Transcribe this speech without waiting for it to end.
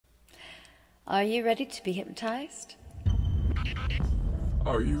Are you ready to be hypnotized?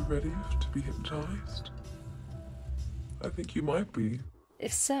 Are you ready to be hypnotized? I think you might be.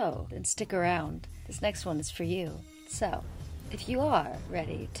 If so, then stick around. This next one is for you. So, if you are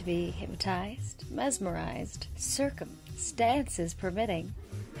ready to be hypnotized, mesmerized, circumstances permitting,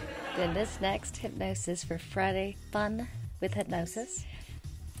 then this next hypnosis for Friday Fun with Hypnosis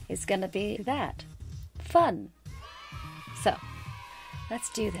is gonna be that. Fun. So, let's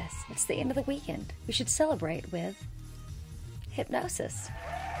do this. It's the end of the weekend. We should celebrate with hypnosis.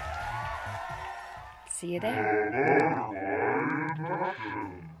 See you there.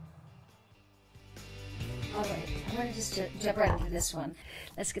 Alright, I'm going to just jump right into this one.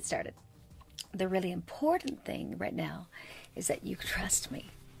 Let's get started. The really important thing right now is that you trust me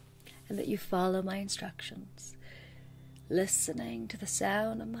and that you follow my instructions, listening to the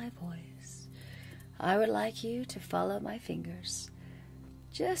sound of my voice. I would like you to follow my fingers,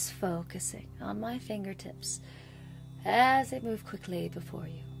 just focusing on my fingertips as they move quickly before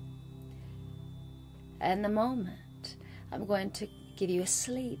you. And the moment, I'm going to give you a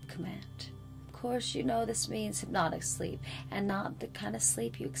sleep command. Of course, you know this means hypnotic sleep and not the kind of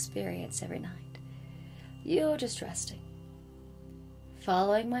sleep you experience every night. You're just resting,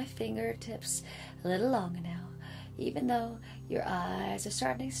 following my fingertips a little longer now, even though your eyes are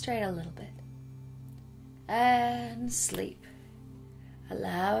starting to strain a little bit. And sleep,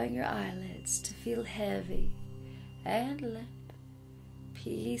 allowing your eyelids to feel heavy and limp,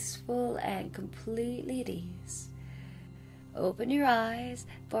 peaceful and completely at ease. Open your eyes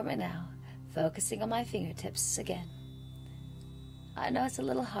for me now, focusing on my fingertips again. I know it's a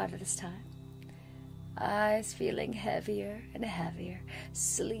little harder this time. Eyes feeling heavier and heavier,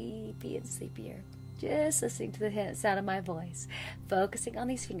 sleepy and sleepier. Just listening to the sound of my voice, focusing on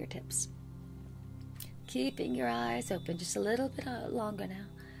these fingertips. Keeping your eyes open just a little bit longer now.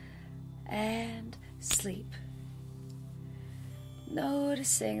 And sleep.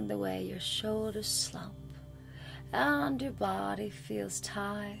 Noticing the way your shoulders slump and your body feels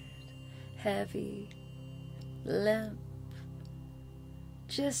tired, heavy, limp.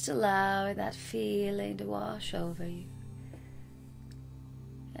 Just allowing that feeling to wash over you.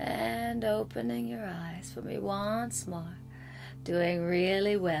 And opening your eyes for me once more. Doing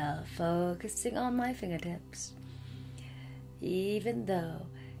really well, focusing on my fingertips. Even though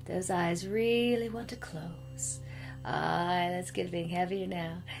those eyes really want to close. Eyelids getting heavier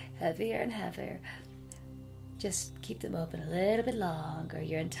now, heavier and heavier. Just keep them open a little bit longer,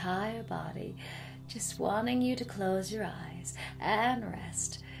 your entire body. Just wanting you to close your eyes and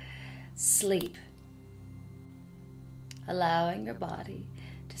rest. Sleep. Allowing your body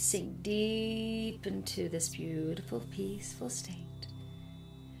to sink deep into this beautiful, peaceful state.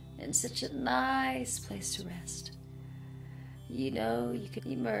 In such a nice place to rest. You know you could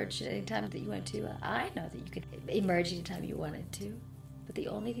emerge at any time that you want to. I know that you could emerge anytime you wanted to. But the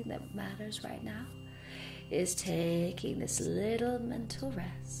only thing that matters right now is taking this little mental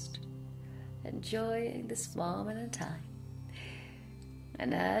rest. Enjoying this moment in time.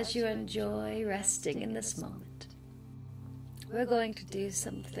 And as you enjoy resting in this moment, we're going to do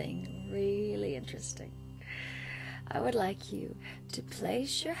something really interesting. I would like you to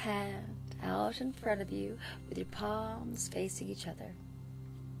place your hand out in front of you with your palms facing each other.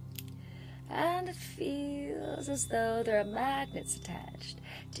 And it feels as though there are magnets attached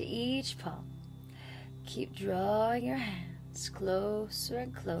to each palm. Keep drawing your hands closer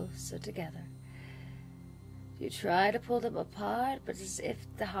and closer together. You try to pull them apart, but as if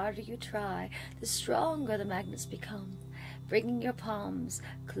the harder you try, the stronger the magnets become, bringing your palms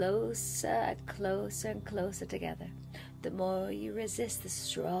closer and closer and closer together. The more you resist, the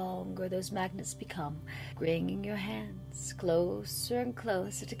stronger those magnets become, bringing your hands closer and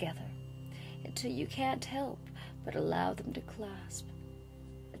closer together until you can't help but allow them to clasp.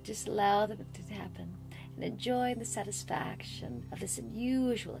 Just allow them to happen and enjoy the satisfaction of this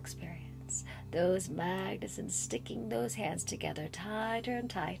unusual experience. Those magnets and sticking those hands together tighter and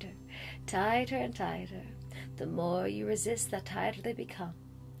tighter, tighter and tighter. The more you resist, the tighter they become,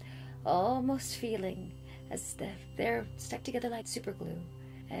 almost feeling as if they're stuck together like super glue.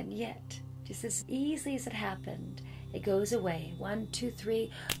 And yet, just as easily as it happened, it goes away. 1, 2,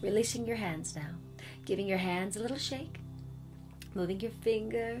 3, releasing your hands now, giving your hands a little shake, moving your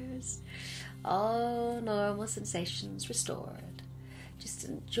fingers, all normal sensations restored. Just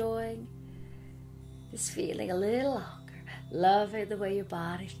enjoying this feeling a little longer, loving the way your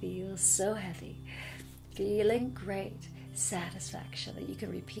body feels so heavy, feeling great satisfaction that you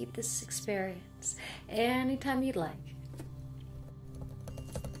can repeat this experience anytime you'd like.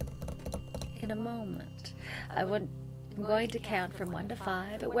 In a moment, I want I'm going to count from 1 to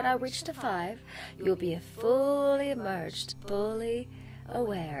 5, but when I reach to 5, you'll be fully immersed, fully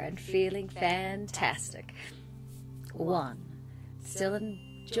aware, and feeling fantastic. 1, still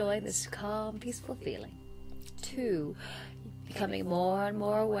enjoying this calm, peaceful feeling. 2, becoming more and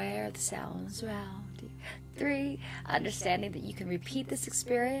more aware of the sounds around you. 3, understanding that you can repeat this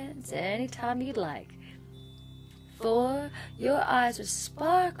experience anytime you'd like. 4, your eyes are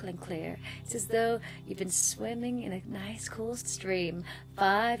sparkling clear. It's as though you've been swimming in a nice, cool stream.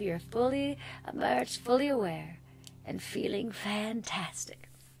 5, you're fully immersed, fully aware, and feeling fantastic.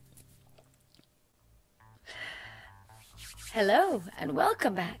 Hello, and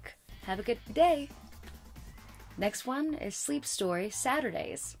welcome back. Have a good day. Next one is Sleep Story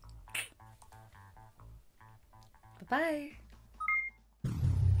Saturdays. Bye-bye.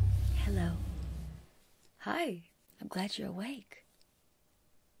 Hello. Hi. I'm glad you're awake.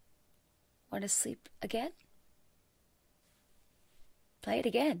 Want to sleep again? Play it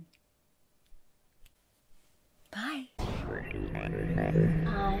again. Bye. I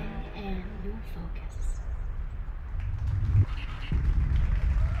am your focus.